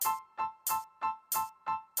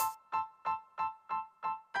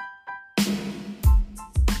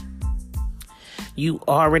You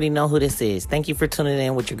already know who this is. Thank you for tuning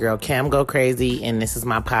in with your girl Cam Go Crazy, and this is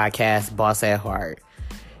my podcast, Boss at Heart.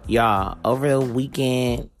 Y'all, over the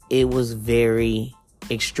weekend, it was very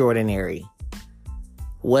extraordinary.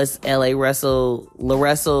 What's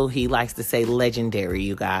Larussell, he likes to say legendary,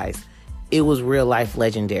 you guys. It was real life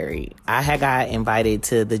legendary. I had got invited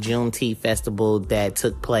to the Juneteenth festival that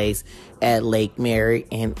took place at Lake Merritt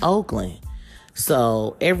in Oakland.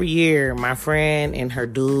 So every year, my friend and her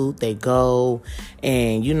dude, they go.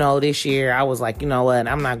 And, this year I was like, you know what?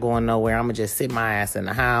 I'm not going nowhere. I'm going to just sit my ass in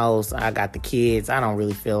the house. I got the kids. I don't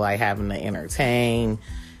really feel like having to entertain,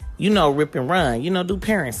 rip and run, do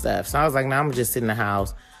parent stuff. So I was like, no, I'm going to just sit in the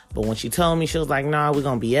house. But when she told me, she was like, no, we're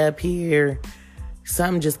going to be up here.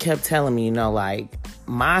 Something just kept telling me,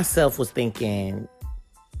 myself was thinking,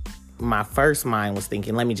 my first mind was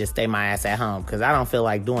thinking, let me just stay my ass at home because I don't feel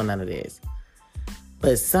like doing none of this.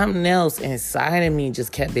 But something else inside of me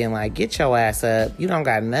just kept being like, get your ass up. You don't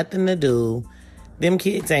got nothing to do. Them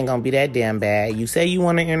kids ain't going to be that damn bad. You say you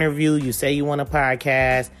want to interview. You say you want a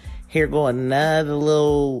podcast. Here go another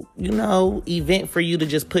little, event for you to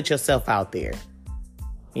just put yourself out there.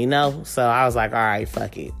 So I was like, all right,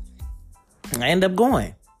 fuck it. I end up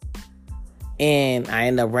going. And I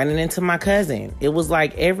end up running into my cousin. It was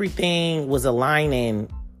like everything was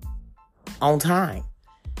aligning on time.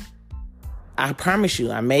 I promise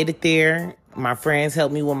you, I made it there. My friends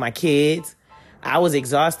helped me with my kids. I was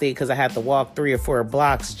exhausted because I had to walk 3 or 4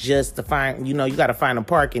 blocks just to find, you got to find a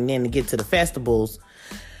park and then to get to the festivals.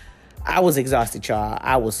 I was exhausted, y'all.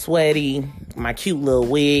 I was sweaty. My cute little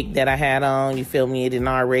wig that I had on, you feel me? It didn't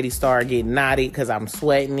already start getting knotted because I'm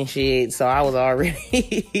sweating and shit. So I was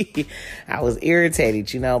already, I was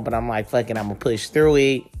irritated, but I'm like, fuck it, I'm going to push through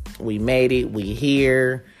it. We made it. We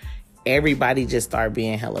here. Everybody just started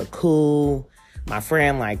being hella cool. My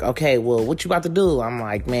friend like, okay, well, what you about to do? I'm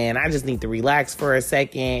like, man, I just need to relax for a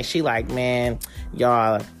second. She like, man,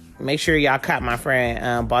 y'all, make sure y'all cop my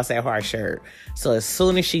friend Boss at Heart shirt. So as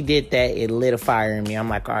soon as she did that, it lit a fire in me. I'm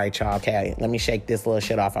like, all right, y'all, okay, let me shake this little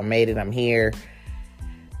shit off. I made it. I'm here.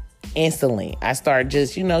 Instantly, I start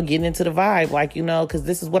just, getting into the vibe, like, because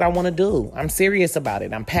this is what I want to do. I'm serious about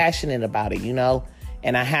it. I'm passionate about it,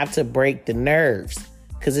 and I have to break the nerves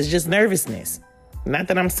because it's just nervousness. Not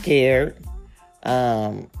that I'm scared.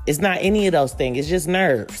 It's not any of those things. It's just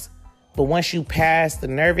nerves. But once you pass the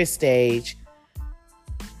nervous stage,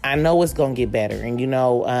 I know it's going to get better. And,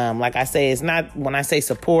 like I say, it's not when I say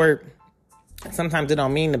support, sometimes it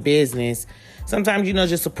don't mean the business. Sometimes,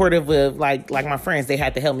 just supportive of like my friends, they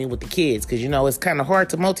had to help me with the kids. Cause it's kind of hard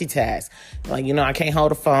to multitask. Like, I can't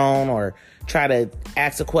hold a phone or try to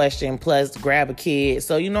ask a question plus grab a kid.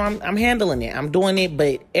 So, I'm handling it. I'm doing it,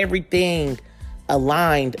 but everything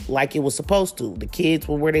aligned like it was supposed to. The kids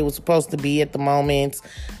were where they were supposed to be at the moment.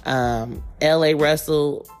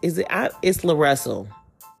 Larussell, it's Larussell.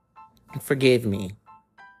 Forgive me.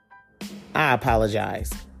 I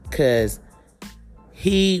apologize. Because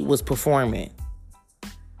he was performing.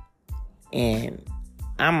 And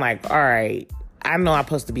I'm like, all right, I know I'm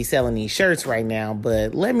supposed to be selling these shirts right now,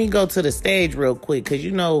 but let me go to the stage real quick. Because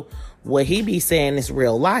what he be saying is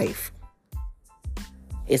real life.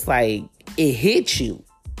 It's like, it hits you.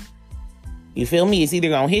 You feel me? It's either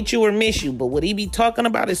gonna hit you or miss you. But what he be talking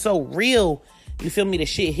about is so real. You feel me? The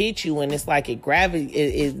shit hit you, and it's like you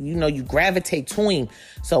gravitate to him.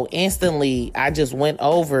 So instantly, I just went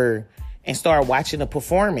over and started watching the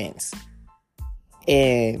performance,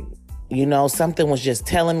 and something was just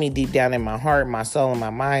telling me deep down in my heart, my soul, and my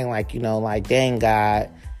mind, like dang God,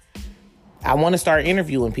 I want to start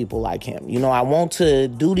interviewing people like him. I want to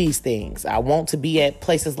do these things. I want to be at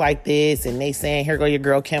places like this, and they saying, here go your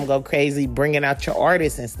girl Kim Go Crazy, bringing out your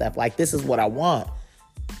artists and stuff. Like, this is what I want.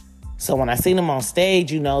 So when I seen him on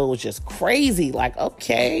stage, it was just crazy. Like,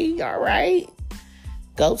 okay, all right.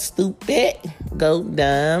 Go stupid. Go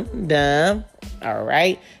dumb. All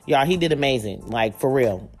right. Y'all, he did amazing. Like, for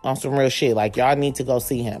real. On some real shit. Like, y'all need to go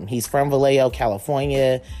see him. He's from Vallejo,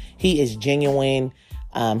 California. He is genuine.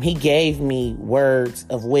 He gave me words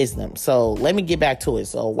of wisdom. So let me get back to it.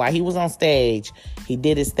 So while he was on stage, he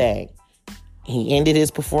did his thing. He ended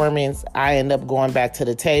his performance. I ended up going back to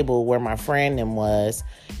the table where my friend was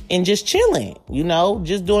and just chilling,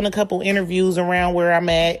 just doing a couple interviews around where I'm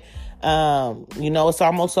at. It's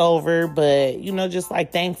almost over, but, just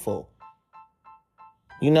like thankful.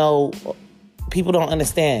 People don't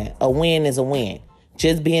understand. A win is a win.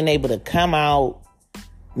 Just being able to come out,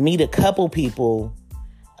 meet a couple people,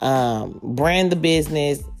 brand the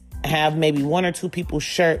business, have maybe 1 or 2 people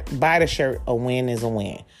buy the shirt, a win is a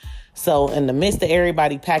win. So in the midst of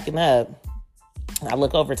everybody packing up, I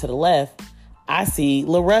look over to the left. I see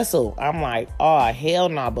Larussell. I'm like, oh, hell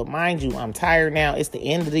no. But mind you, I'm tired now. It's the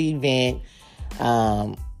end of the event.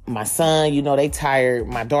 My son, they tired.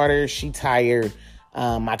 My daughter, she tired.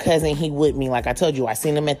 My cousin, he with me. Like I told you, I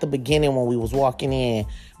seen him at the beginning when we was walking in.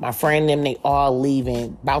 My friend, them, they all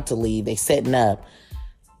leaving, about to leave. They setting up.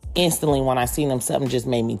 Instantly, when I seen him, something just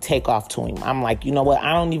made me take off to him. I'm like, you know what?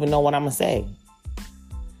 I don't even know what I'm going to say.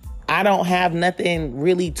 I don't have nothing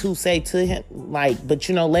really to say to him. But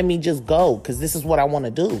let me just go, because this is what I want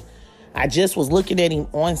to do. I just was looking at him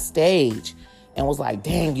on stage and was like,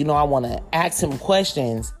 dang, I want to ask him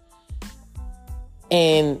questions.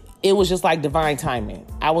 And it was just like divine timing.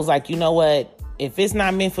 I was like, you know what? If it's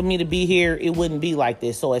not meant for me to be here, it wouldn't be like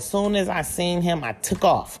this. So as soon as I seen him, I took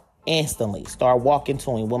off instantly. Start walking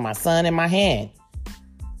to him with my son in my hand.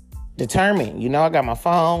 Determined. I got my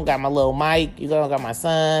phone, got my little mic. I got my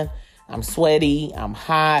son. I'm sweaty. I'm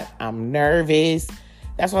hot. I'm nervous.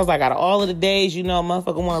 That's why I was like, out of all of the days,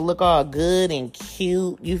 motherfucker want to look all good and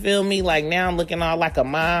cute. You feel me? Like now I'm looking all like a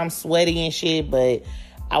mom, sweaty and shit. But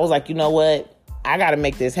I was like, you know what? I got to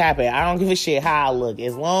make this happen. I don't give a shit how I look.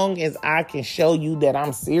 As long as I can show you that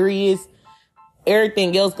I'm serious,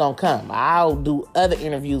 everything else gonna come. I'll do other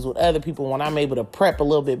interviews with other people when I'm able to prep a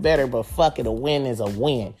little bit better. But fuck it, a win is a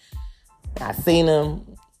win. I seen him.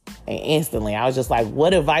 And instantly, I was just like,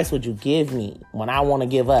 what advice would you give me when I want to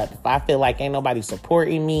give up? If I feel like ain't nobody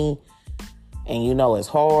supporting me and, it's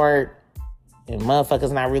hard and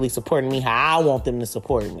motherfuckers not really supporting me how I want them to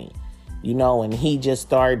support me, and he just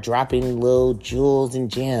started dropping little jewels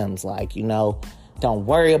and gems. Like, don't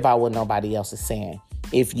worry about what nobody else is saying.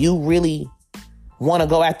 If you really want to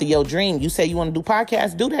go after your dream, you say you want to do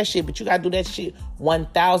podcasts, do that shit, but you got to do that shit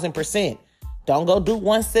 1,000%. Don't go do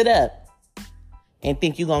one sit up and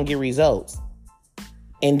think you're going to get results.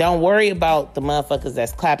 And don't worry about the motherfuckers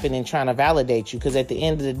that's clapping and trying to validate you, because at the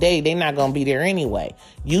end of the day, they're not going to be there anyway.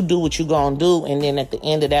 You do what you going to do, and then at the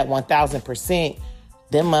end of that 1,000%,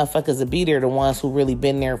 them motherfuckers will be there, the ones who really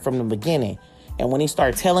been there from the beginning. And when he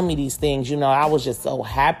started telling me these things, I was just so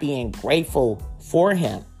happy and grateful for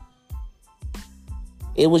him.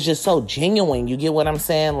 It was just so genuine. You get what I'm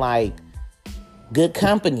saying? Like, good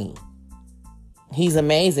company. He's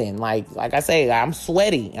amazing. Like I say, I'm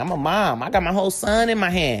sweaty. I'm a mom. I got my whole son in my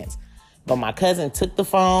hands. But my cousin took the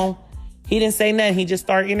phone. He didn't say nothing. He just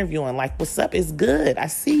started interviewing. Like, what's up? It's good. I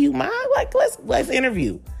see you, Mom. Like, let's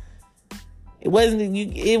interview. It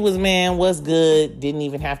was, man, what's good? Didn't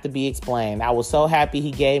even have to be explained. I was so happy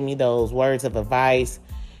he gave me those words of advice.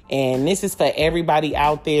 And this is for everybody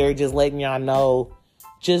out there, just letting y'all know,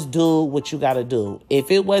 just do what you got to do.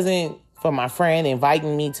 If it wasn't for my friend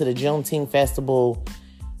inviting me to the Juneteenth festival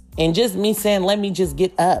and just me saying, let me just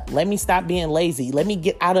get up. Let me stop being lazy. Let me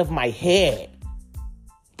get out of my head.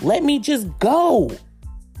 Let me just go.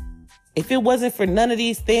 If it wasn't for none of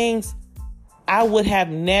these things, I would have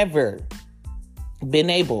never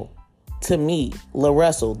been able to meet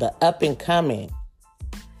Larussell, the up and coming.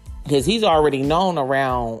 Because he's already known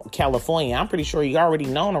around California. I'm pretty sure he's already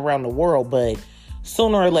known around the world, but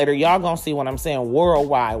sooner or later, y'all gonna see what I'm saying,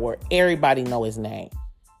 worldwide, where everybody know his name.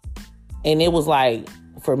 And it was like,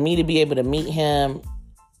 for me to be able to meet him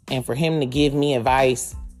and for him to give me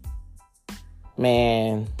advice,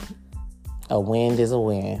 man, a win is a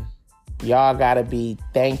win. Y'all gotta be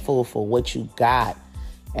thankful for what you got.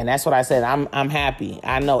 And that's what I said. I'm happy.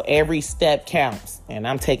 I know every step counts, and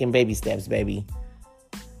I'm taking baby steps, baby,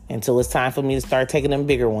 until it's time for me to start taking them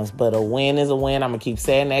bigger ones. But a win is a win. I'm going to keep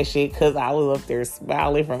saying that shit because I was up there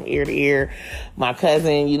smiling from ear to ear. My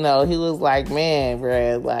cousin, he was like, man,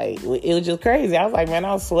 bro, like, it was just crazy. I was like, man,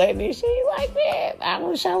 I was sweating and shit. He's like, man, I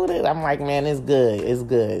wish I would have. I'm like, man, it's good. It's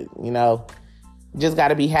good. Just got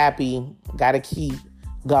to be happy. Got to keep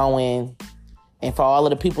going. And for all of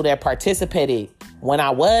the people that participated when I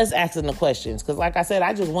was asking the questions, because like I said,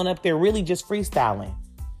 I just went up there really just freestyling.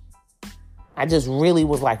 I just really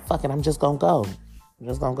was like, fuck it, I'm just going to go. I'm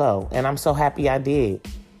just going to go. And I'm so happy I did.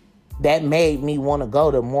 That made me want to go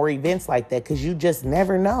to more events like that, because you just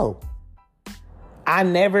never know. I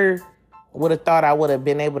never would have thought I would have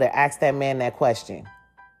been able to ask that man that question.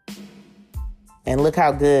 And look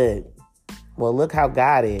how good. Well, look how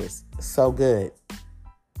God is. So good.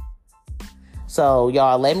 So,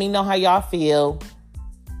 y'all, let me know how y'all feel.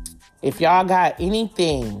 If y'all got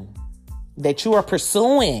anything that you are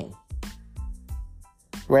pursuing,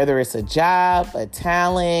 whether it's a job, a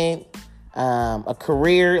talent, a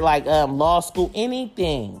career, like law school,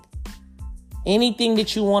 anything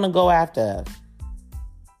that you want to go after,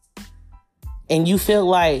 and you feel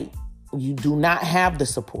like you do not have the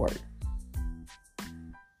support,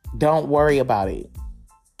 don't worry about it.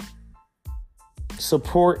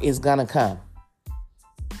 Support is going to come.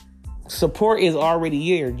 Support is already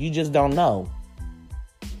here. You just don't know.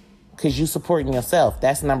 Because you supporting yourself.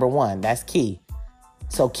 That's number one. That's key.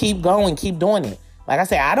 So keep going. Keep doing it. Like I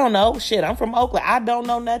said, I don't know. Shit, I'm from Oakland. I don't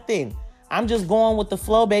know nothing. I'm just going with the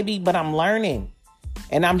flow, baby. But I'm learning.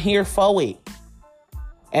 And I'm here for it.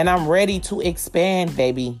 And I'm ready to expand,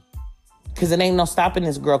 baby. Because it ain't no stopping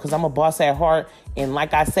this girl. Because I'm a boss at heart. And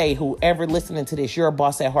like I say, whoever listening to this, you're a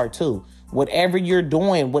boss at heart too. Whatever you're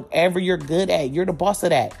doing, whatever you're good at, you're the boss of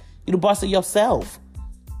that. You're the boss of yourself.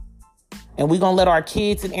 And we're going to let our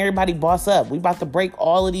kids and everybody boss up. We about to break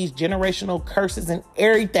all of these generational curses and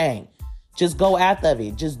everything. Just go after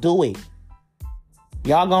it. Just do it.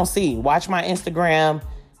 Y'all going to see. Watch my Instagram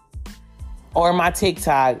or my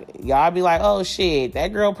TikTok. Y'all be like, oh, shit.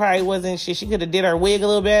 That girl probably wasn't shit. She could have did her wig a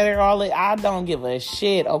little better. I don't give a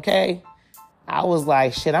shit, okay? I was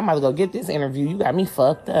like, shit, I'm about to go get this interview. You got me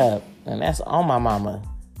fucked up. And that's on my mama.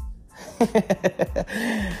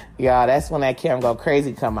 Y'all, that's when that Cam Go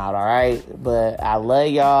Crazy come out, all right? But I love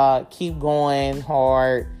y'all. Keep going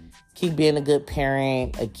hard. Keep being a good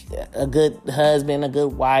parent, a good husband, a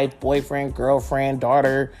good wife, boyfriend, girlfriend,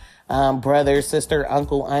 daughter, brother, sister,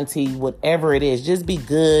 uncle, auntie, whatever it is. Just be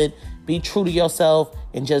good. Be true to yourself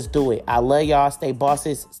and just do it. I love y'all. Stay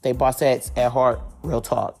bosses, stay bossettes at heart. Real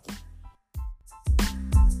talk.